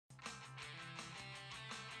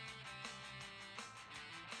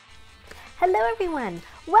Hello everyone,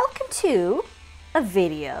 welcome to a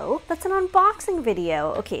video that's an unboxing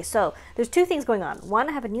video. Okay, so there's two things going on. One,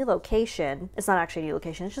 I have a new location. It's not actually a new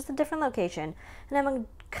location, it's just a different location. And I'm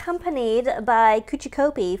accompanied by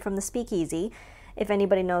Kuchikopi from the Speakeasy. If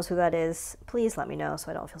anybody knows who that is, please let me know so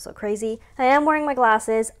I don't feel so crazy. I am wearing my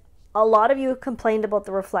glasses. A lot of you complained about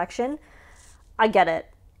the reflection. I get it.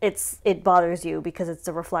 It bothers you because it's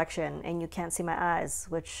a reflection and you can't see my eyes,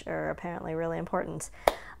 which are apparently really important.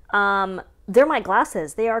 They're my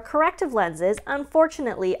glasses. They are corrective lenses.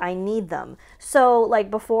 Unfortunately, I need them. So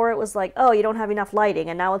like before it was like, oh, you don't have enough lighting.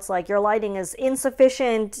 And now it's like your lighting is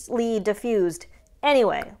insufficiently diffused.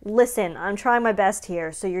 Anyway, listen, I'm trying my best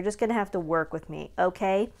here. So you're just going to have to work with me.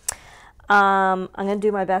 Okay. I'm going to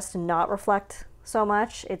do my best to not reflect so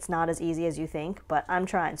much. It's not as easy as you think, but I'm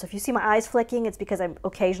trying. So if you see my eyes flicking, it's because I'm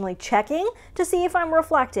occasionally checking to see if I'm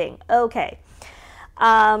reflecting. Okay.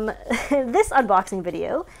 This unboxing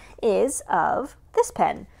video is of this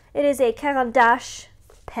pen. It is a Caran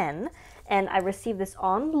pen, and I received this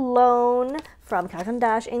on loan from Caran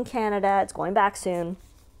in Canada. It's going back soon.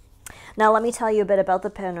 Now let me tell you a bit about the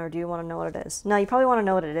pen, or do you want to know what it is? No, you probably want to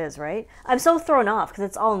know what it is, right? I'm so thrown off because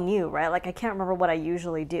it's all new, right? Like I can't remember what I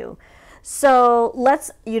usually do. So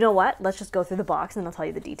you know what? Let's just go through the box and I'll tell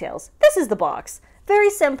you the details. This is the box. Very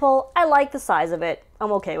simple. I like the size of it.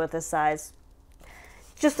 I'm okay with this size.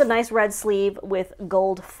 Just a nice red sleeve with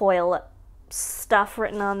gold foil stuff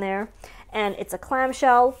written on there. And it's a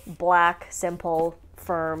clamshell, black, simple,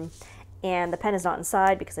 firm. And the pen is not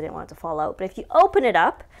inside because I didn't want it to fall out. But if you open it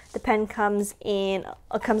up, the pen comes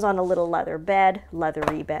on a little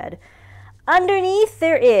leathery bed. Underneath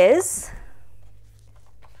there is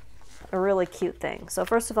a really cute thing. So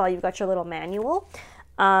first of all, you've got your little manual.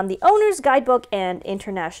 The owner's guidebook and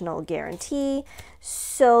international guarantee.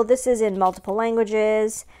 So this is in multiple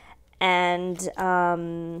languages and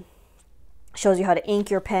shows you how to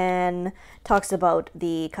ink your pen, talks about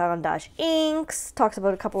the Caran inks, talks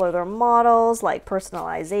about a couple other models like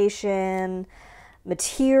personalization,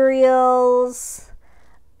 materials,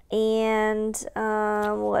 and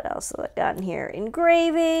what else have I got in here?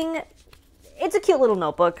 Engraving. It's a cute little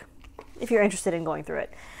notebook if you're interested in going through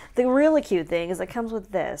it. The really cute thing is it comes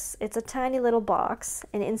with this. It's a tiny little box,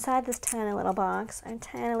 and inside this tiny little box are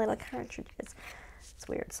tiny little cartridges. It's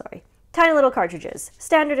weird, sorry. Tiny little cartridges.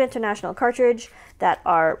 Standard international cartridge that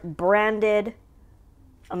are branded.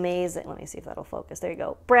 Amazing. Let me see if that'll focus. There you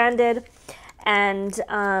go. Branded. And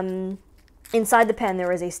inside the pen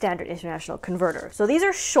there is a standard international converter. So these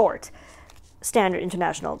are short standard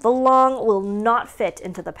international. The long will not fit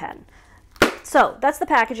into the pen. So that's the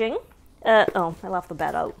packaging. Oh, I left the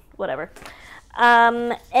bed out. Whatever.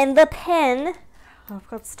 And the pen, I've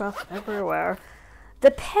got stuff everywhere.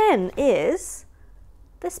 The pen is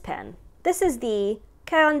this pen. This is the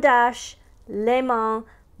Caran Le Mans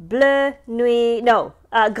Bleu Nuit. No,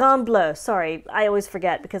 Grand Bleu. Sorry, I always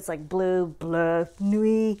forget because it's like blue, bleu,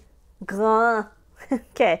 nuit, grand.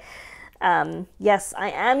 Okay. Yes,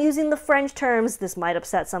 I am using the French terms. This might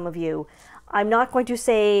upset some of you. I'm not going to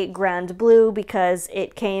say Grand Bleu because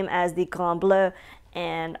it came as the Grand Bleu,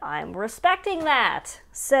 and I'm respecting that.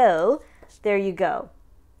 So, there you go.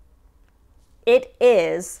 It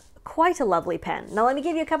is quite a lovely pen. Now let me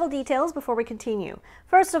give you a couple details before we continue.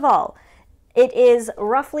 First of all, it is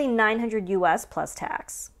roughly $900 US plus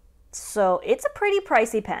tax. So, it's a pretty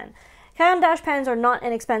pricey pen. Caran pens are not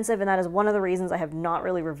inexpensive, and that is one of the reasons I have not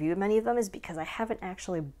really reviewed many of them, is because I haven't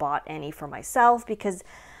actually bought any for myself because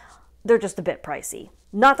they're just a bit pricey.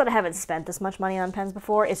 Not that I haven't spent this much money on pens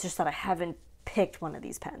before, it's just that I haven't picked one of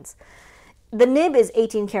these pens. The nib is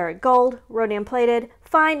 18 karat gold, rhodium plated,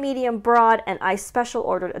 fine, medium, broad, and I special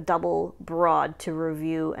ordered a double broad to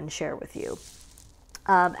review and share with you.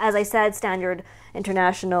 As I said, standard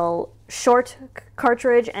international short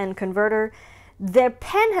cartridge and converter. The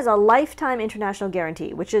pen has a lifetime international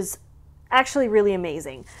guarantee, which is actually really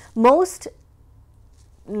amazing. Most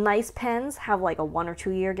nice pens have like a 1 or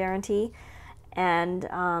 2 year guarantee, and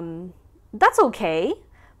that's okay,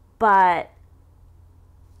 but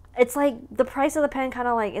it's like the price of the pen kind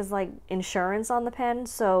of like is like insurance on the pen.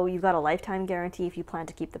 So you've got a lifetime guarantee if you plan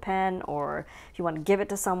to keep the pen, or if you want to give it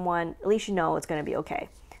to someone, at least you know it's going to be okay.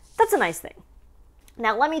 That's a nice thing.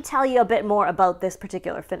 Now let me tell you a bit more about this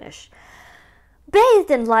particular finish.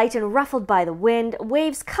 Bathed in light and ruffled by the wind,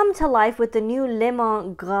 waves come to life with the new Le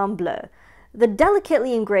Mans Grand Bleu. The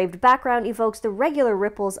delicately engraved background evokes the regular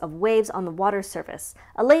ripples of waves on the water's surface.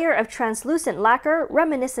 A layer of translucent lacquer,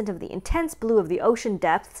 reminiscent of the intense blue of the ocean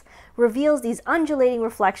depths, reveals these undulating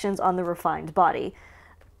reflections on the refined body.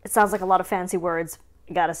 It sounds like a lot of fancy words.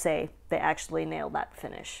 I gotta say, they actually nailed that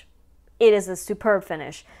finish. It is a superb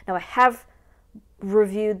finish. Now I have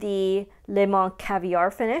reviewed the Le Mans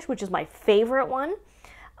Caviar finish, which is my favorite one.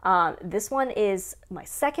 This one is my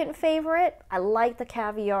second favorite. I like the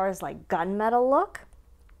Caviar's like gunmetal look,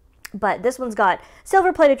 but this one's got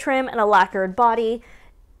silver plated trim and a lacquered body.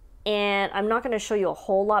 And I'm not going to show you a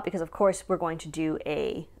whole lot because, of course, we're going to do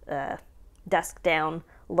a desk down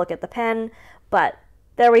look at the pen. But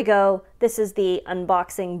there we go. This is the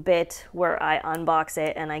unboxing bit where I unbox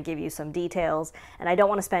it and I give you some details. And I don't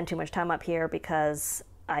want to spend too much time up here because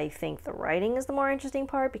I think the writing is the more interesting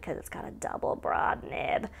part because it's got a double broad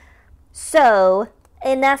nib. So,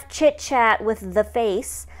 enough chit-chat with the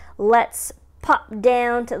face. Let's pop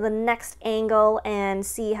down to the next angle and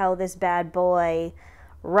see how this bad boy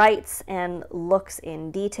writes and looks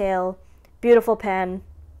in detail. Beautiful pen.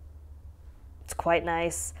 It's quite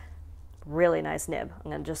nice. Really nice nib.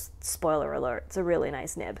 I'm going to just spoiler alert. It's a really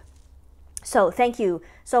nice nib. So thank you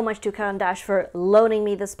so much to Caran for loaning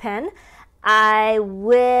me this pen. I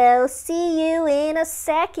will see you in a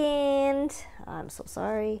second. I'm so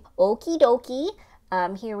sorry. Okie dokie.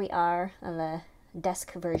 Here we are on the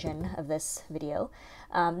desk version of this video.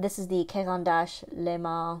 This is the Caran Le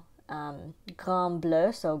Mans Grand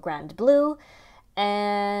Bleu, so Grand Bleu.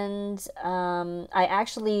 And I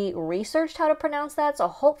actually researched how to pronounce that, so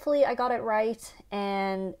hopefully I got it right,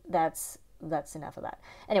 and that's enough of that.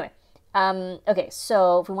 Anyway, okay,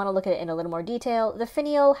 so if we want to look at it in a little more detail, the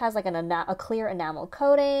finial has like a clear enamel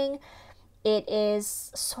coating. It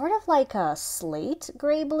is sort of like a slate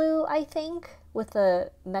gray blue, I think, with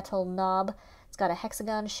a metal knob. It's got a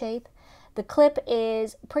hexagon shape. The clip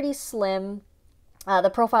is pretty slim.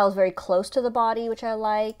 The profile is very close to the body, which I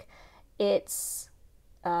like. It's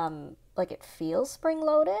like it feels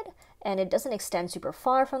spring-loaded, and it doesn't extend super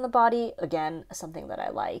far from the body. Again, something that I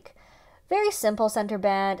like. Very simple center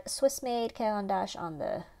band, Swiss-made Caran on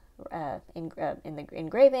the in the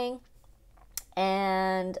engraving,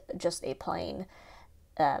 and just a plain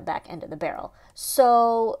back end of the barrel.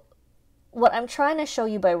 So what I'm trying to show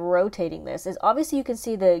you by rotating this is obviously you can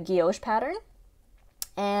see the guilloche pattern,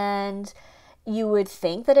 and you would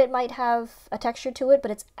think that it might have a texture to it,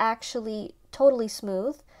 but it's actually totally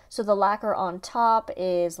smooth. So the lacquer on top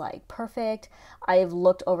is like perfect. I've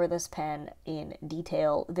looked over this pen in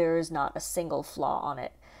detail. There's not a single flaw on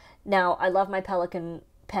it. Now, I love my Pelikan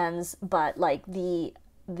pens, but like the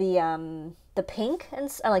pink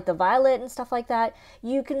and like the violet and stuff like that,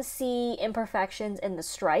 you can see imperfections in the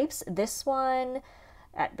stripes. This one,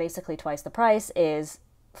 at basically twice the price, is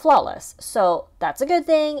flawless. So that's a good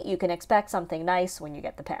thing. You can expect something nice when you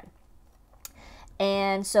get the pen.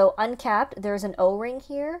 And so uncapped, there's an O-ring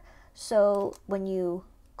here. So when you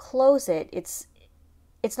close it, it's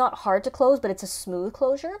not hard to close, but it's a smooth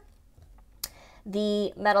closure.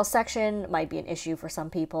 The metal section might be an issue for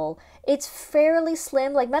some people. It's fairly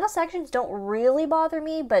slim. Like, metal sections don't really bother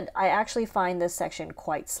me, but I actually find this section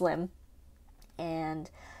quite slim. And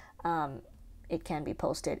it can be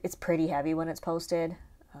posted. It's pretty heavy when it's posted.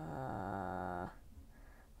 Let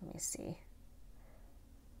me see.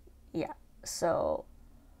 Yeah, so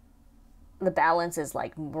the balance is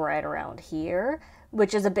like right around here,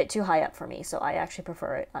 which is a bit too high up for me, so I actually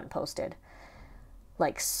prefer it unposted,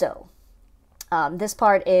 like so. This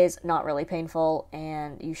part is not really painful,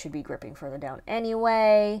 and you should be gripping further down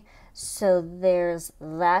anyway, so there's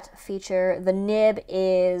that feature. The nib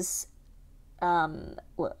is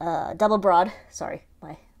double broad. Sorry,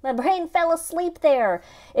 my brain fell asleep there.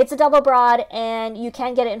 It's a double broad, and you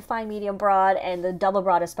can get it in fine, medium, broad, and the double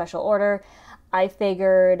broad is special order. I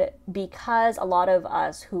figured because a lot of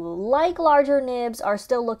us who like larger nibs are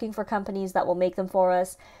still looking for companies that will make them for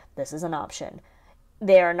us, this is an option.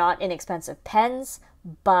 They are not inexpensive pens,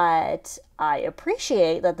 but I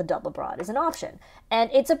appreciate that the double broad is an option. And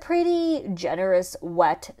it's a pretty generous,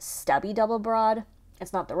 wet, stubby double broad.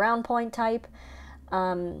 It's not the round point type.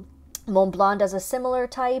 Montblanc does a similar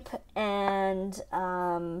type, and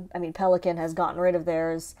I mean, Pelikan has gotten rid of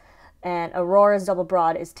theirs, and Aurora's double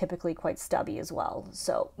broad is typically quite stubby as well.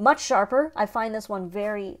 So much sharper. I find this one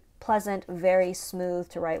very pleasant, very smooth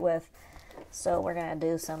to write with. So we're gonna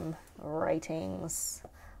do some writings.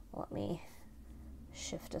 Let me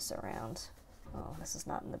shift this around. Oh, this is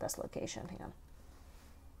not in the best location. Hang on.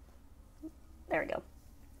 There we go.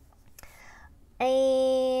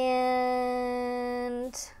 And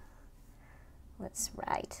let's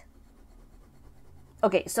write.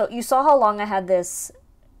 Okay, so you saw how long I had this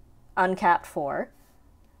uncapped for,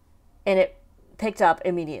 and it picked up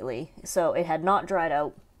immediately, so it had not dried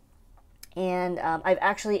out. And I've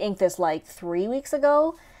actually inked this like 3 weeks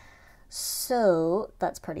ago, so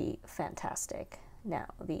that's pretty fantastic. Now,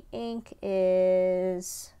 the ink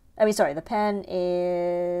is, I mean, sorry, the pen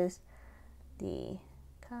is the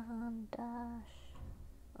Caran,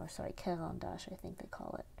 or sorry, Caran, I think they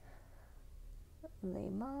call it.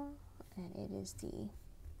 Lema, and it is the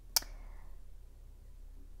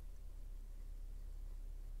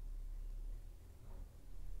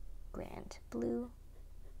Grand Bleu.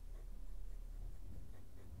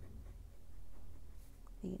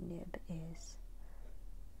 The nib is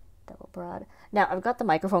double broad. Now, I've got the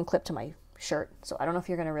microphone clipped to my shirt, so I don't know if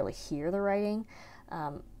you're going to really hear the writing.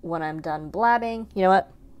 When I'm done blabbing, you know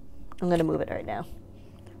what? I'm going to move it right now.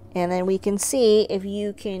 And then we can see if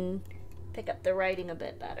you can pick up the writing a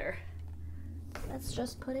bit better. Let's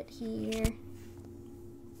just put it here.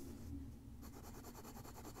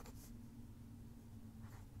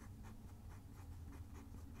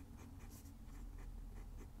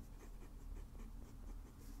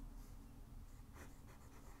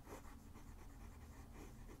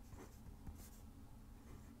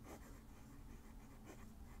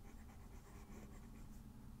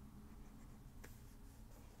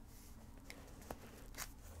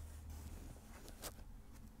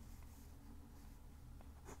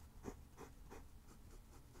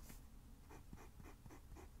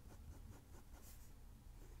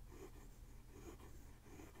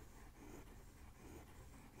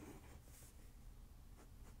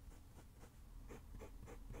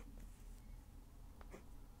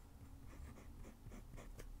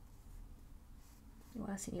 You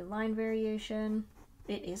want to see any line variation?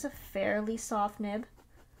 It is a fairly soft nib.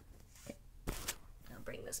 Okay. I'll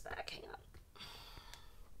bring this back. Hang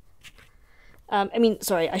on. I mean,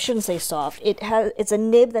 sorry, I shouldn't say soft. It's a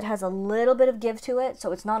nib that has a little bit of give to it,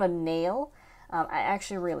 so it's not a nail. I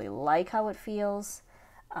actually really like how it feels.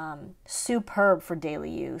 Superb for daily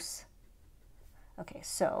use. Okay,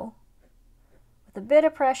 so with a bit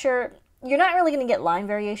of pressure, you're not really going to get line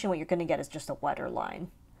variation. What you're going to get is just a wetter line.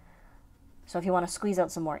 So if you want to squeeze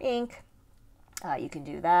out some more ink, you can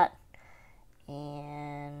do that.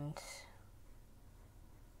 And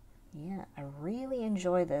yeah, I really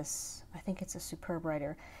enjoy this. I think it's a superb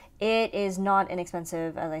writer. It is not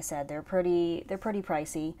inexpensive, as I said. They're pretty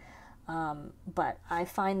pricey, but I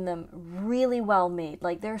find them really well made.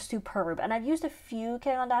 Like, they're superb. And I've used a few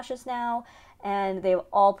Caran d'Aches now, and they've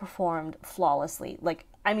all performed flawlessly. Like,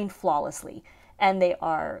 I mean flawlessly. And they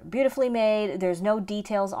are beautifully made. There's no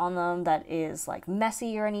details on them that is like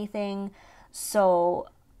messy or anything. So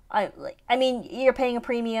I mean, you're paying a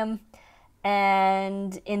premium,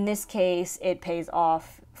 and in this case, it pays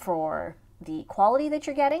off for the quality that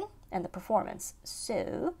you're getting and the performance.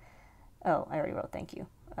 So, oh, I already wrote thank you.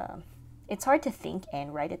 It's hard to think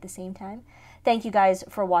and write at the same time. Thank you guys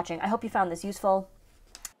for watching. I hope you found this useful.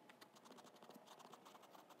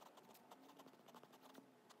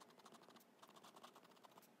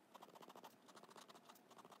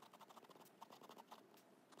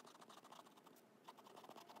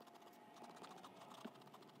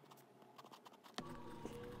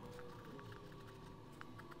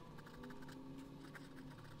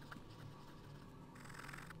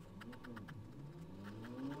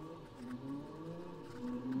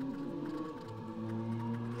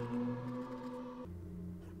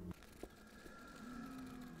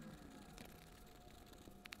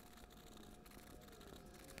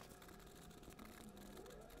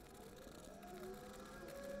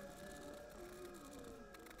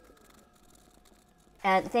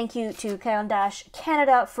 And thank you to Caran d'Ache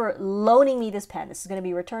Canada for loaning me this pen. This is going to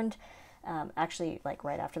be returned actually like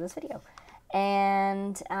right after this video.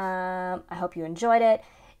 And I hope you enjoyed it.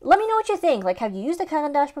 Let me know what you think. Like, have you used a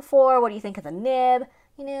Caran d'Ache before? What do you think of the nib?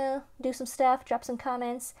 You know, do some stuff, drop some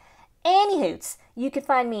comments. Anywhoots, you can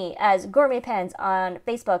find me as Gourmet Pens on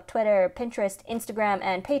Facebook, Twitter, Pinterest, Instagram,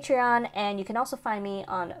 and Patreon. And you can also find me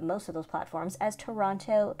on most of those platforms as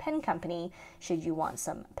Toronto Pen Company, should you want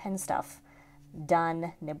some pen stuff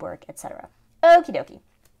done, nib work, etc. Okie dokie.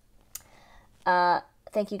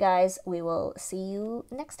 Thank you guys. We will see you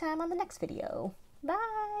next time on the next video.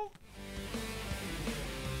 Bye!